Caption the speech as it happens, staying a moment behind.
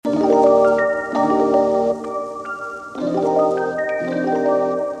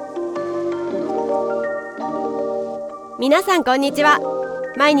皆さんこんにちは。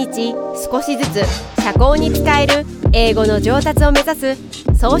毎日少しずつ社交に使える英語の上達を目指す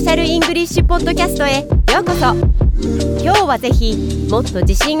ソーシャルイングリッシュポッドキャストへようこそ。今日はぜひもっと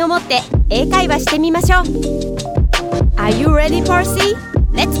自信を持って英会話してみましょう。 Are you ready, Percy?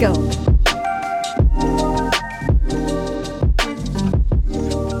 Let's go!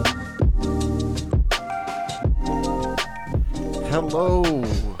 Hello,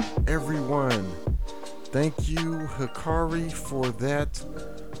 everyone. Thank you, Hikari, for that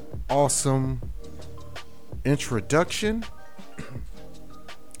awesome introduction,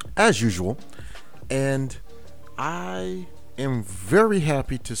 as usual. And I am very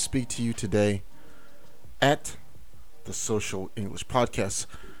happy to speak to you today at the Social English Podcast.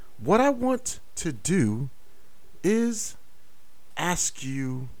 What I want to do is ask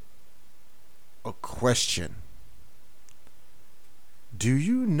you a question. Do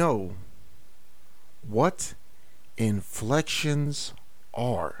you know what inflections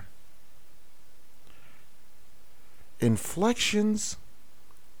are? Inflections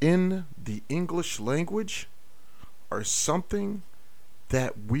in the English language are something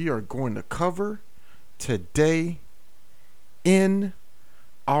that we are going to cover today in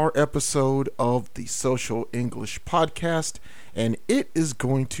our episode of the Social English Podcast, and it is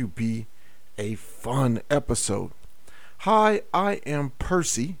going to be a fun episode. Hi, I am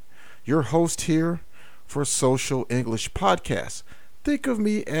Percy, your host here for Social English Podcast. Think of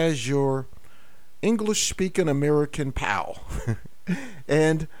me as your English-speaking American pal.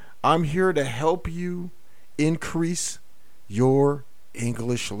 And I'm here to help you increase your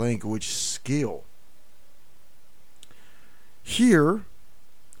English language skill. Here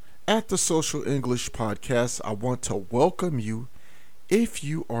at the Social English Podcast, I want to welcome you if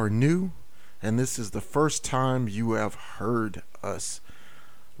you are new and this is the first time you have heard us.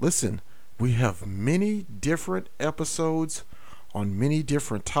 Listen, we have many different episodes on many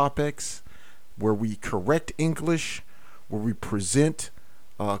different topics where we correct English, where we present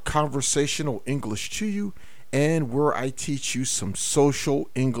conversational English to you, and where I teach you some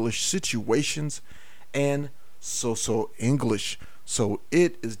social English situations and social English. So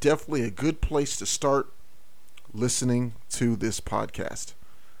it is definitely a good place to start listening to this podcast.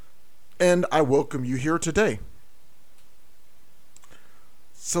 And I welcome you here today.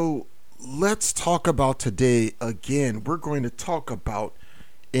 So let's talk about today again. We're going to talk about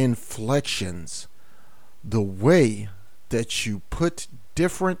inflections, the way that you put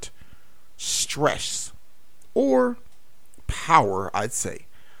different stress or power, I'd say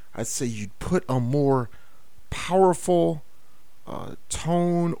you'd put a more powerful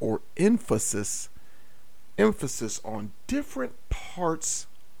tone or emphasis on different parts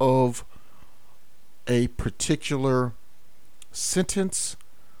of a particular sentence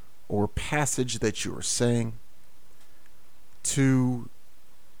or passage that you are saying to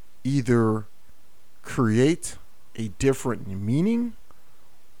either create a different meaning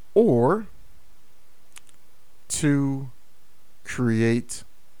or to create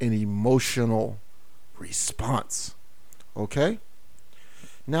an emotional response. Okay?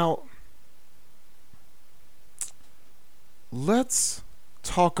 Now, let's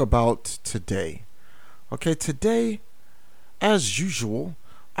talk about today. Okay, today, as usual,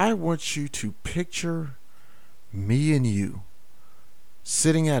 I want you to picture me and you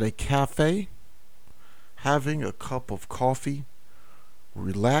sitting at a cafe, having a cup of coffee,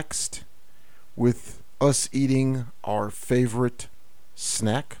 relaxed, with us eating our favorite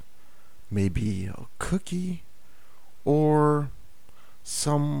snack, maybe a cookie or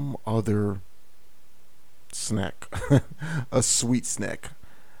some other snack, a sweet snack.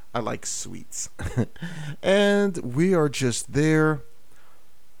 I like sweets. And we are just there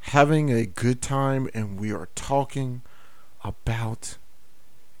having a good time, and we are talking about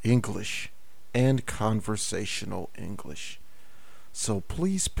English and conversational English. So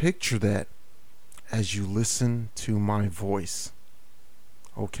please picture that as you listen to my voice.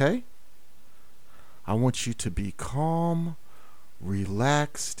 Okay? I want you to be calm,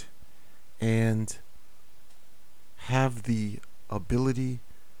 relaxed, and have the ability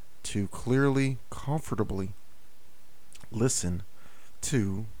to clearly, comfortably listen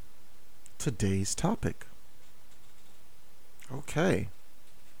to today's topic. Okay.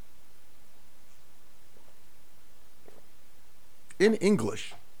 In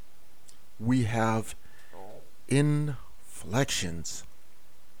English, we have inflections.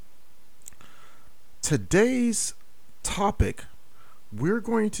 Today's topic, we're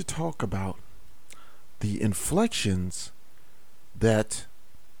going to talk about the inflections that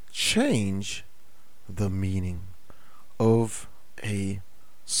change the meaning of a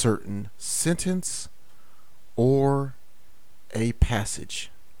certain sentence or a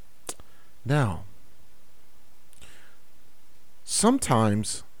passage. Now,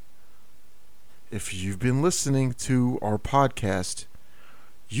 sometimes, if you've been listening to our podcast,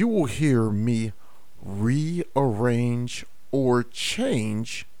 you will hear me rearrange or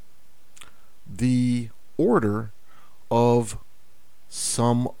change the order of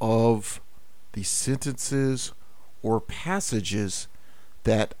some of the sentences or passages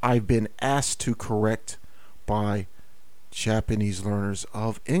that I've been asked to correct by Japanese learners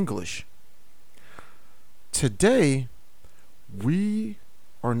of English. Today, we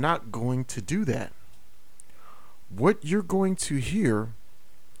are not going to do that. What you're going to hear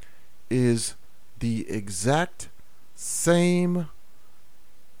is the exact same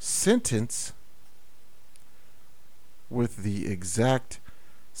sentence with the exact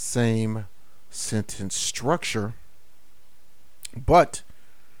same sentence structure, but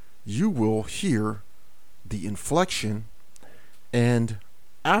you will hear the inflection, and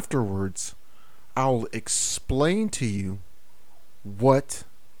afterwards I'll explain to you what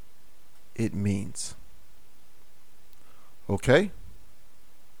it means. Okay?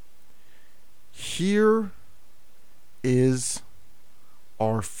 Here is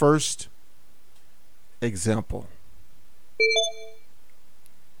our first example.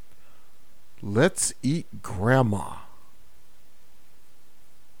 Let's eat grandma.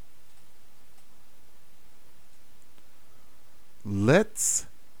 Let's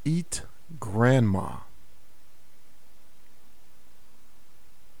eat grandma.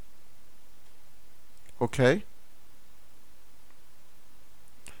 Okay?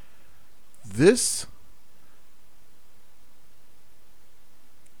 This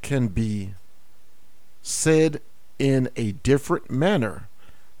can be said in a different manner.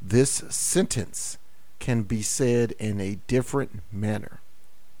 This sentence can be said in a different manner.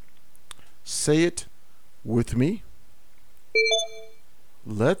 Say it with me.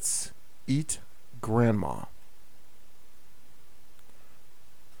 Let's eat grandma.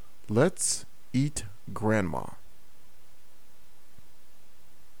 Let's eat grandma.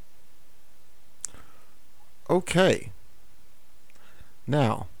 Okay.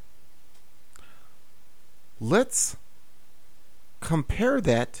 Now, let's compare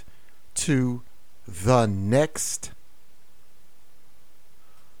that to the next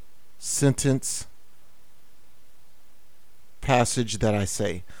sentence passage that I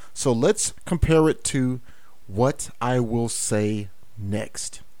say. So let's compare it to what I will say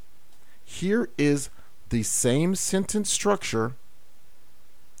next. Here is the same sentence structure,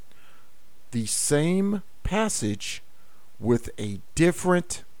 the same passage with a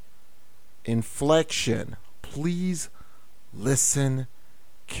different inflection. Please listen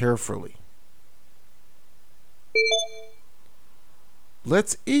carefully.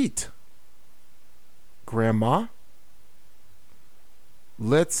 Let's eat, Grandma.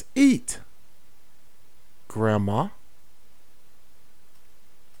 Let's eat, Grandma.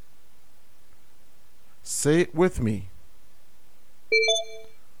 Say it with me.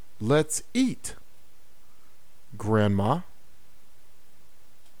 Let's eat, Grandma.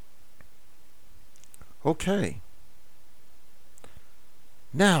 Okay.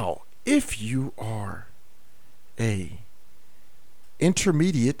 Now, if you are a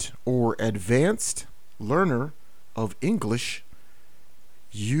intermediate or advanced learner of English,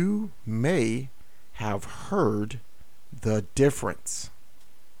 you may have heard the difference.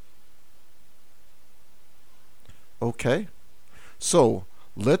 Okay? So,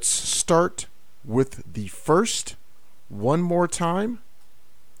 let's start with the first one more time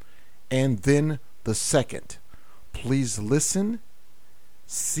and then the second. Please listen.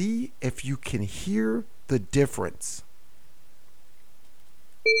 See if you can hear the difference.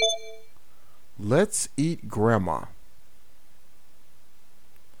 Let's eat grandma.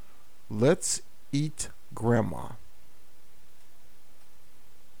 Let's eat grandma.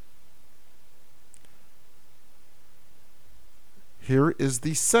 Here is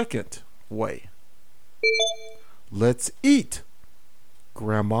the second way. Let's eat,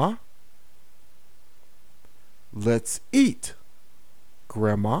 Grandma. Let's eat,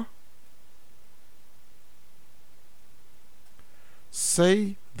 Grandma.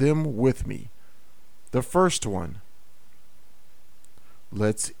 Say them with me. The first one.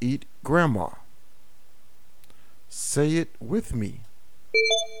 Let's eat grandma. Say it with me.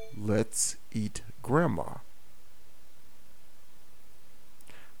 Let's eat grandma.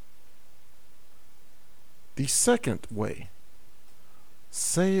 The second way.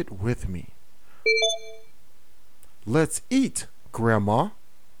 Say it with me. Let's eat, Grandma.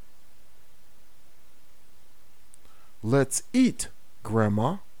 Let's eat,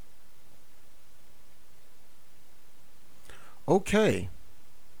 Grandma. Okay.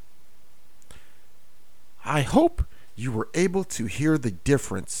 I hope you were able to hear the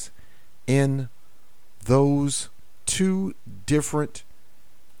difference in those two different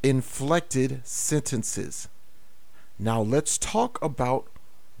inflected sentences. Now let's talk about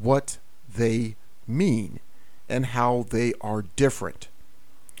what they mean and how they are different.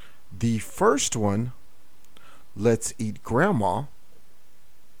 The first one, let's eat grandma.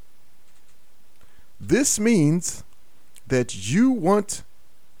 This means that you want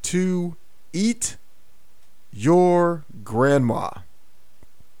to eat your grandma.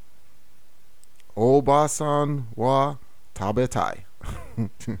 Obasan wa tabetai.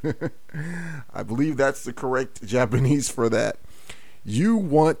 I believe that's the correct Japanese for that. You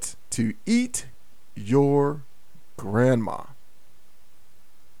want to eat your grandma.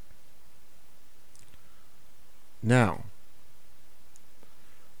 Now,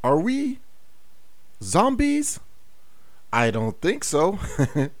 are we zombies? I don't think so.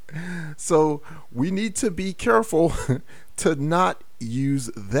 So we need to be careful to not use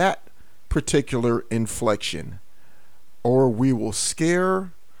that particular inflection, or we will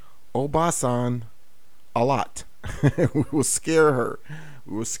scare Obasan a lot. We will scare her.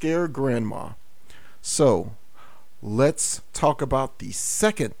 We will scare grandma. So let's talk about the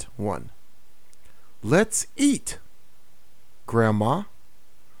second one. Let's eat, grandma.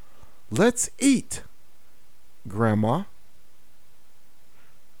 Let's eat, grandma.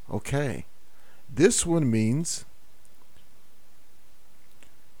 Okay. This one means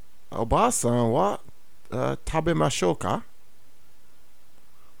Obasan wa tabemashou ka?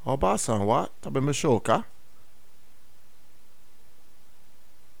 Obasan wa tabemashou ka?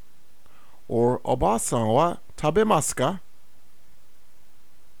 Or Obasan wa tabemasu ka?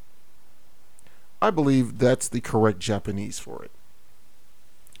 I believe that's the correct Japanese for it.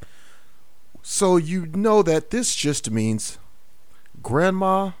 So you know that this just means,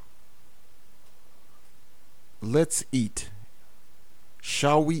 grandma, let's eat.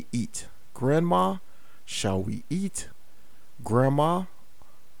 Shall we eat? Grandma, shall we eat? Grandma,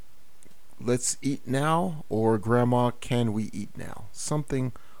 let's eat now. Or grandma, can we eat now?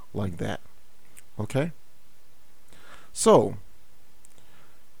 Something like that. Okay? So,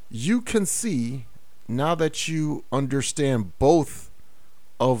 you can see, now that you understand both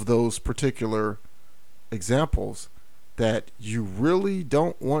of those particular examples, that you really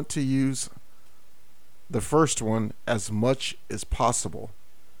don't want to use the first one as much as possible.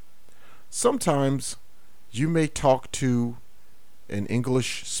 Sometimes you may talk to an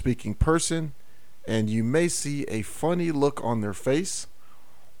English speaking person and you may see a funny look on their face,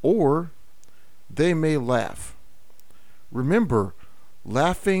 or they may laugh. Remember,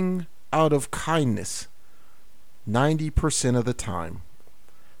 laughing out of kindness 90% of the time,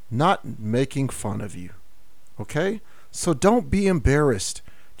 not making fun of you. Okay? So don't be embarrassed.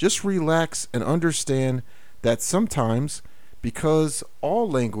 Just relax and understand that sometimes, because all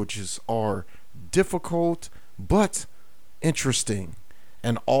languages are difficult but interesting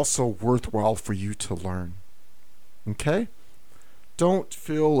and also worthwhile for you to learn. Okay? Don't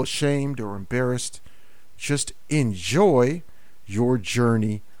feel ashamed or embarrassed. Just enjoy your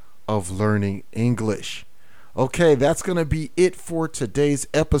journey of learning English. Okay, that's going to be it for today's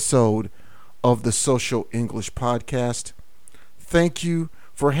episode of the Social English Podcast. Thank you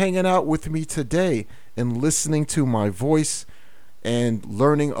for hanging out with me today and listening to my voice and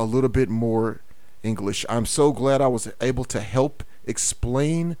learning a little bit more English. I'm so glad I was able to help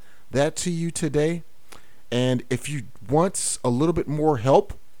explain that to you today. And if you want a little bit more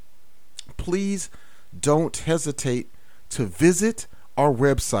help, please don't hesitate to visit our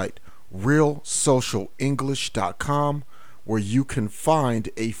website, realsocialenglish.com, where you can find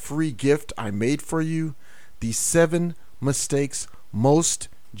a free gift I made for you, the 7 mistakes most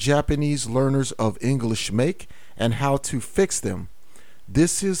Japanese learners of English make and how to fix them.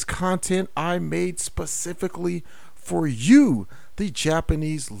 This is content I made specifically for you, the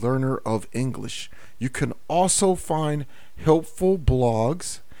Japanese learner of English. You can also find helpful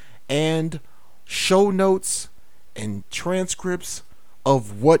blogs and show notes and transcripts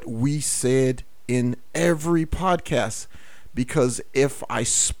of what we said in every podcast, because if I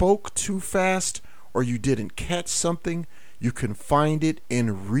spoke too fast or you didn't catch something, you can find it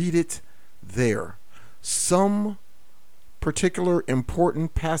and read it there. Some particular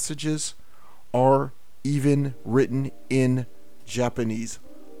important passages are even written in Japanese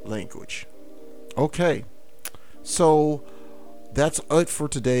language. Okay, so that's it for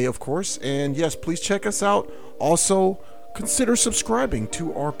today, of course. And yes, please check us out. Also, consider subscribing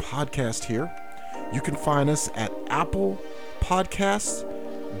to our podcast here. You can find us at Apple Podcasts,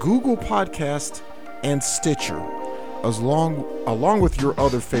 Google Podcasts, and Stitcher. along with your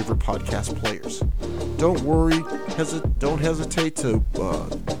other favorite podcast players. Don't worry, don't hesitate to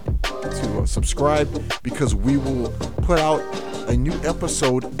subscribe, because we will put out a new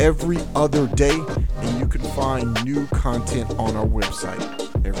episode every other day, and you can find new content on our website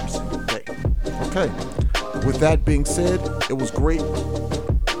every single day. Okay, with that being said, it was great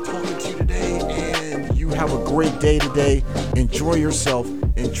talking to you today, and you have a great day today. Enjoy yourself.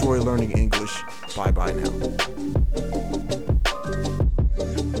 Enjoy learning English. Bye bye now.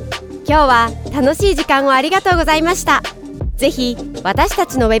 今日は楽しい時間をありがとうございました。ぜひ私た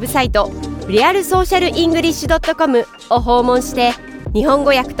ちのウェブサイトrealsocialenglish.com を訪問して日本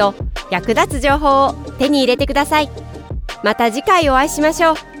語訳と役立つ情報を手に入れてください。また次回お会いしまし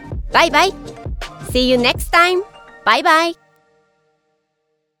ょう。バイバイ。See you next time. Bye bye.